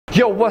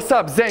Yo, what's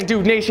up, Zen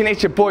Dude Nation?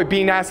 It's your boy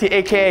B Nasty,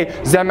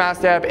 aka Zen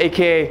Master Ab,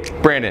 aka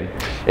Brandon.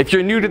 If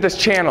you're new to this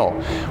channel,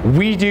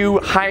 we do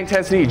high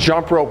intensity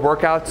jump rope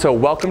workouts, so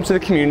welcome to the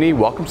community,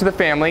 welcome to the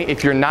family.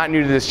 If you're not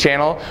new to this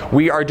channel,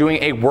 we are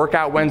doing a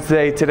workout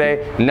Wednesday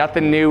today.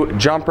 Nothing new,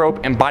 jump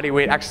rope and body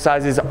weight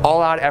exercises,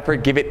 all out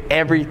effort, give it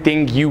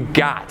everything you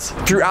got.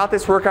 Throughout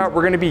this workout,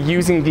 we're gonna be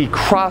using the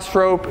cross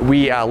rope.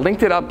 We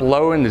linked it up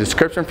below in the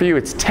description for you.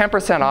 It's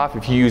 10% off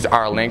if you use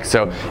our link.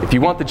 So if you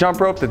want the jump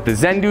rope that the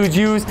Zen dudes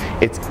use,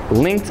 it's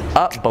linked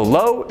up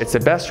below. It's the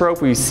best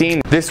rope we've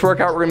seen. This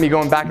workout, we're gonna be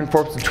going back and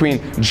forth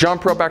between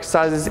jump rope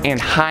exercises and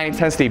high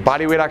intensity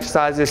body weight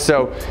exercises.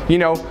 So, you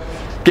know,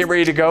 get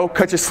ready to go.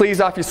 Cut your sleeves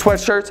off your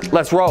sweatshirts.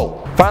 Let's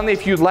roll. Finally,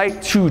 if you'd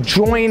like to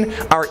join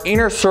our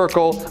inner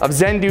circle of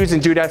Zen dudes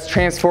and dudettes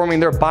transforming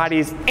their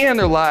bodies and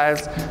their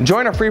lives,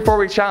 join our free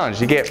 4-week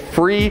challenge. You get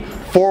free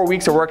 4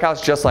 weeks of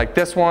workouts just like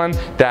this one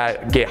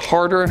that get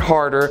harder and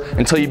harder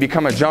until you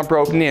become a jump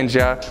rope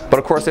ninja. But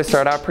of course, they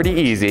start out pretty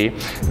easy.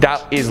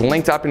 That is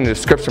linked up in the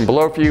description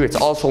below for you. It's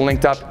also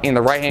linked up in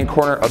the right-hand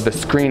corner of the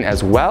screen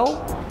as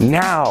well.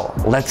 Now,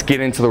 let's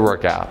get into the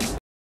workout.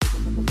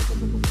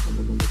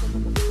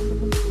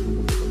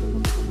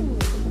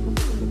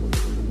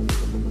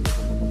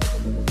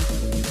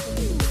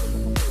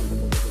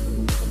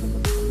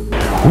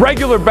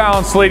 Regular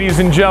balance, ladies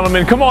and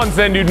gentlemen. Come on,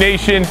 Zen Dude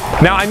Nation.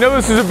 Now, I know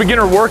this is a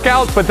beginner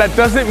workout, but that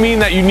doesn't mean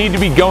that you need to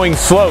be going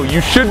slow.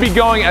 You should be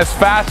going as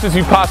fast as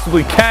you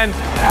possibly can,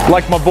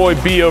 like my boy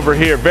B over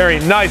here. Very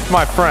nice,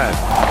 my friend.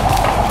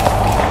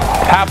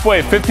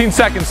 Halfway, 15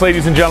 seconds,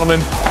 ladies and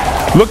gentlemen.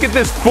 Look at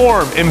this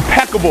form,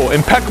 impeccable,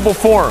 impeccable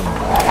form.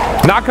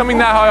 Not coming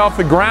that high off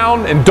the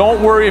ground, and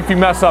don't worry if you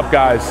mess up,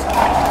 guys.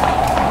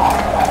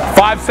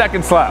 5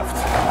 seconds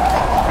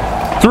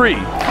left. 3,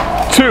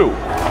 2,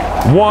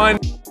 1.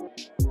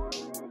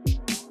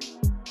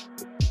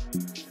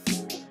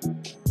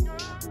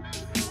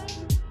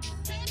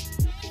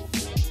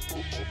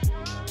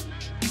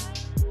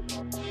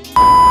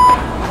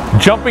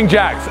 Jumping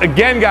jacks.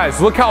 Again,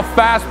 guys, look how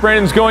fast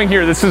Brandon's going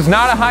here. This is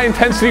not a high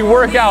intensity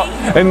workout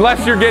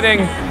unless you're getting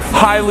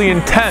highly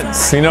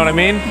intense. You know what I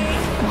mean?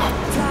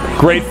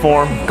 Great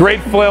form. Great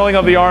flailing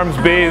of the arms,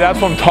 B.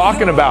 That's what I'm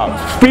talking about.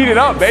 Speed it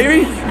up,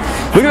 baby.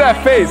 Look at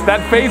that face.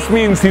 That face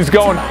means he's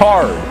going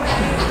hard.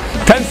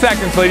 10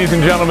 seconds, ladies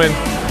and gentlemen.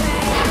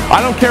 I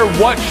don't care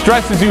what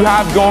stresses you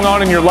have going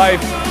on in your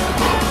life.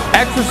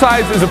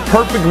 Exercise is a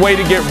perfect way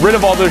to get rid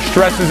of all those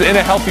stresses in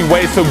a healthy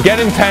way, so get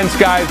intense,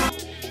 guys.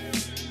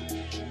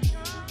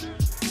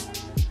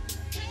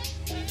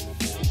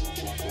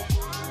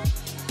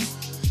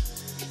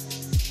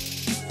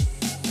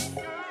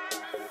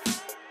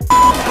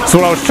 So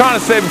what I was trying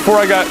to say before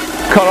I got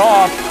cut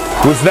off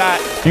was that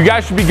you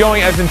guys should be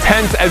going as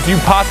intense as you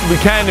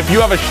possibly can. If you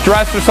have a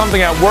stress or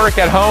something at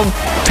work, at home,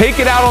 take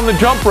it out on the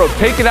jump rope.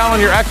 Take it out on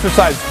your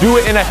exercise. Do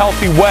it in a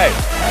healthy way.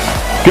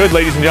 Good,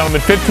 ladies and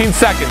gentlemen. 15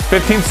 seconds.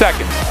 15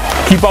 seconds.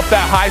 Keep up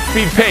that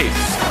high-speed pace.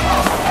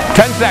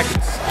 10 seconds.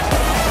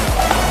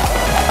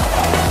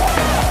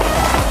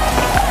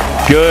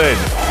 Good.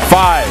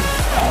 5,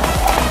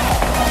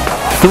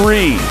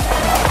 3,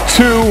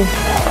 2,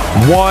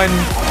 1.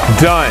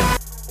 Done.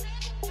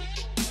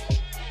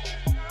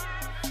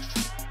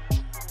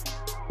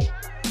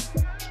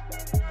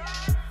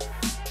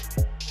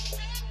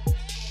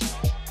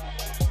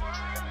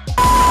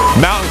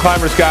 Mountain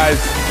climbers, guys.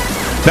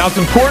 Now it's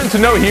important to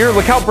note here,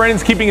 look how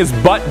Brandon's keeping his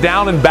butt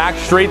down and back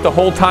straight the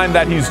whole time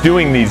that he's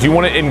doing these. You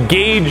want to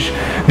engage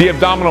the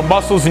abdominal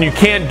muscles, and you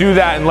can't do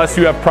that unless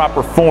you have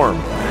proper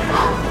form.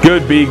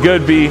 Good, B,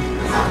 good, B.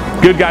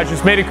 Good, guys,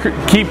 just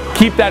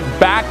keep that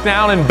back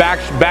down and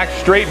back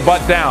straight,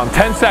 butt down.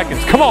 10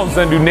 seconds. Come on,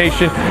 Zen Dude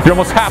Nation. You're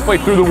almost halfway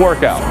through the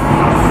workout.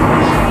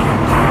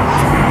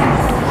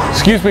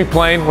 Excuse me,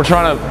 plane. We're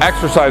trying to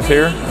exercise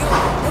here.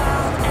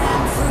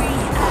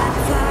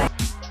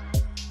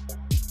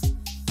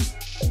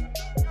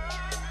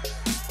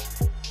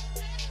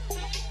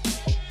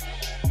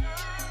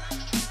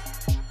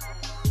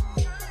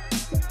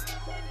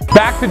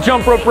 Back to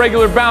jump rope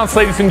regular bounce,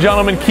 ladies and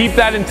gentlemen. Keep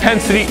that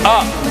intensity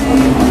up.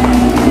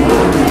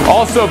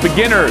 Also,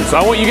 beginners,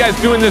 I want you guys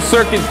doing this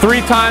circuit 3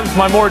 times.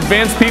 My more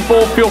advanced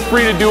people, feel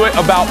free to do it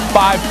about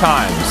 5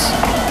 times.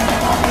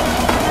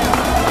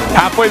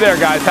 Halfway there,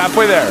 guys,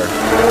 halfway there.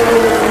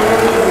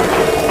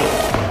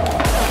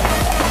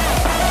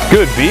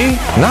 Good, B.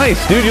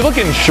 Nice, dude. You're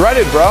looking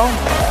shredded, bro.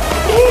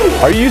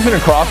 Are you using a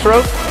cross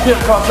rope? Yeah,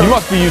 cross rope. You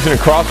must be using a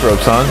cross rope,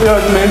 son. Yeah,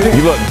 it's amazing.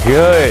 You look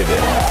good.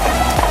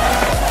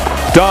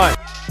 Done.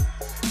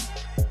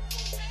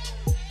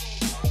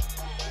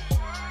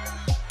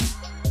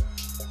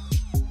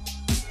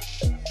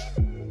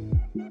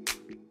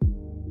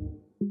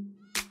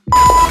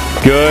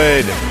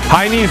 Good.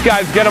 High knees,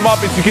 guys, get them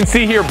up. As you can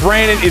see here,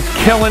 Brandon is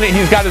killing it.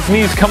 He's got his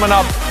knees coming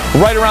up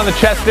right around the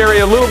chest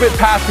area, a little bit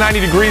past 90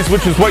 degrees,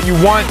 which is what you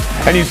want,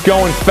 and he's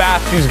going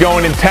fast, he's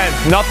going intense.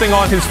 Nothing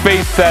on his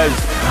face says,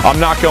 I'm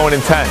not going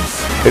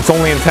intense. It's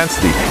only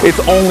intensity. It's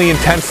only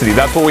intensity.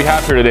 That's what we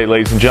have here today,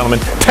 ladies and gentlemen.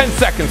 10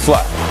 seconds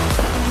left.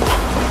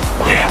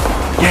 Yeah,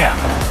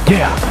 yeah,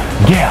 yeah.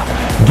 Yeah,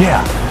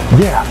 yeah,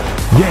 yeah,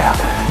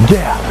 yeah,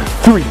 yeah.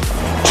 3,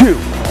 2,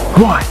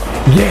 1,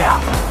 yeah.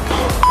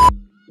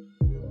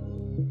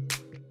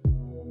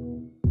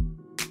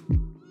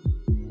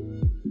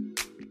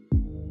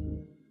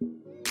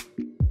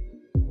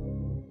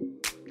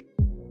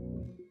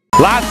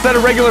 Last set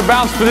of regular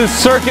bounce for this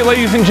circuit,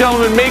 ladies and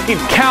gentlemen. Make it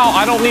count.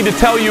 I don't need to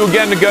tell you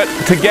again to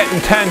get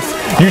intense.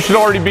 You should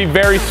already be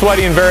very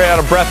sweaty and very out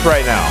of breath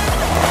right now.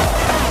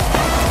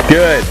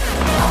 Good.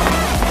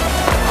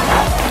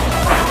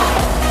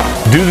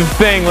 Do the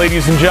thing,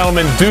 ladies and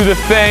gentlemen. Do the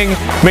thing.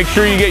 Make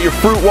sure you get your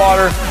fruit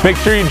water. Make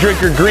sure you drink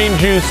your green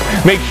juice.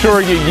 Make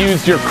sure you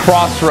use your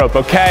cross rope,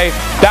 okay?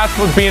 That's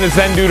what being a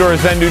Zen dude or a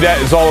Zen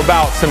dudette is all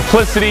about.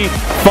 Simplicity,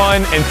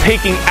 fun, and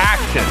taking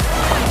action.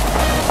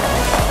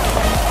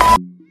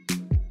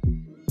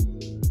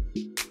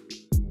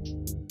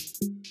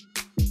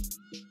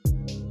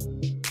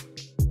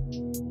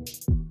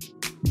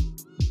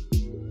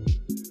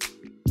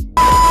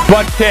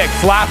 Butt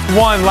kicks, last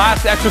one,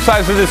 last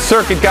exercise of this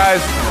circuit,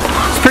 guys.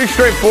 It's pretty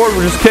straightforward,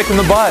 we're just kicking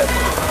the butt.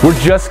 We're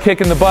just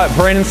kicking the butt.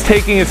 Brandon's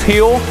taking his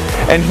heel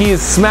and he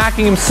is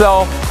smacking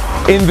himself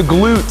in the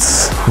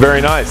glutes. Very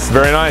nice,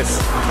 very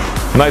nice.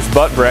 Nice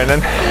butt, Brandon.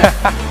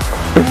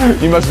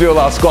 You must do a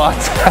lot of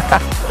squats.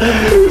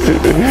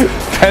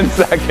 10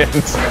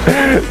 seconds.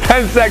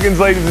 10 seconds,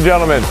 ladies and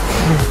gentlemen.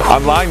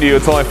 I'm lying to you,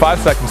 it's only 5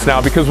 seconds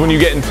now because when you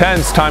get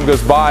intense, time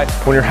goes by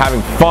when you're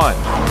having fun.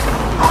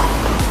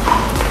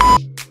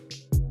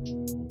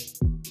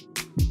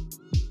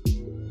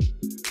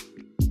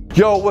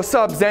 Yo, what's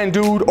up, Zen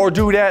dude or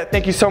dudette?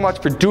 Thank you so much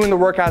for doing the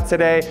workout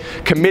today,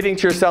 committing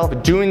to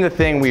yourself, doing the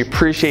thing. We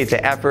appreciate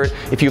the effort.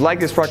 If you like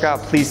this workout,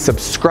 please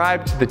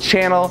subscribe to the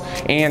channel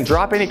and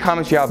drop any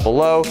comments you have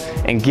below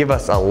and give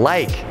us a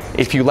like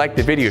if you like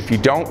the video. If you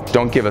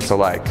don't give us a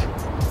like.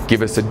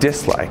 Give us a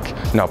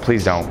dislike. No,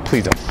 please don't.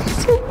 Please don't.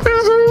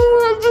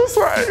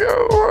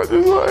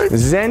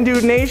 Zen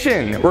Dude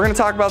Nation, we're gonna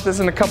talk about this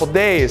in a couple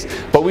days,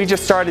 but we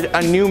just started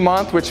a new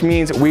month, which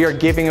means we are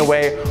giving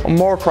away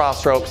more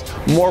cross ropes,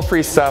 more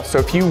free stuff. So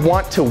if you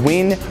want to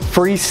win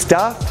free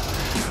stuff,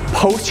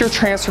 post your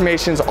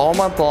transformations all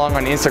month long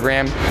on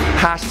Instagram,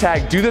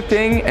 hashtag do the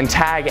thing and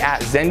tag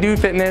at Zen Dude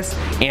Fitness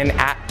and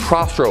at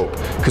Crossrope,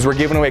 because we're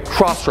giving away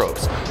cross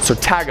ropes. So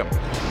tag them.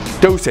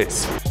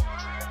 Doses.